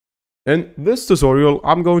In this tutorial,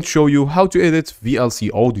 I'm going to show you how to edit VLC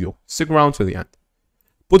audio. Stick around to the end.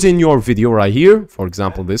 Put in your video right here, for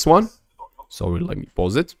example this one. Sorry, let me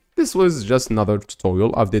pause it. This was just another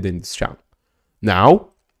tutorial I've did in this channel. Now,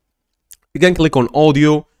 you can click on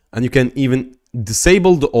audio and you can even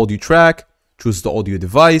disable the audio track, choose the audio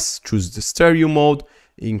device, choose the stereo mode,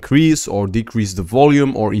 increase or decrease the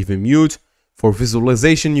volume or even mute. For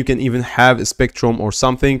visualization, you can even have a spectrum or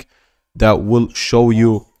something that will show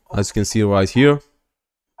you, as you can see right here,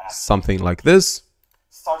 something like this.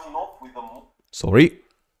 Starting off with the Sorry.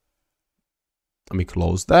 Let me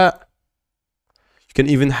close that. You can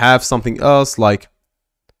even have something else like,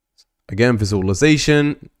 again,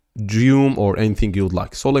 visualization, zoom, or anything you'd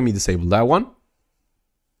like. So let me disable that one.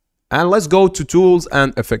 And let's go to tools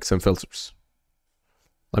and effects and filters.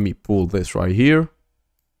 Let me pull this right here.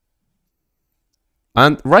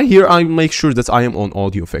 And right here, I make sure that I am on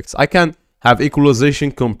audio effects. I can have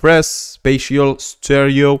equalization, compress, spatial,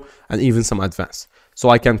 stereo, and even some advanced. So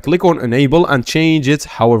I can click on enable and change it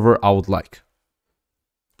however I would like.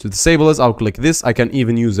 To disable this, I'll click this. I can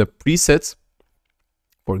even use a preset.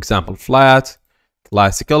 For example, flat,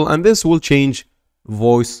 classical, and this will change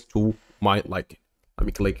voice to my liking. Let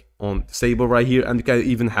me click on disable right here, and you can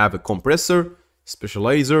even have a compressor,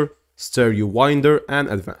 spatializer, stereo winder, and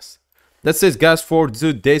advanced. That's it, guys, for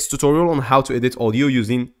today's tutorial on how to edit audio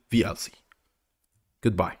using VLC.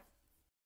 Goodbye.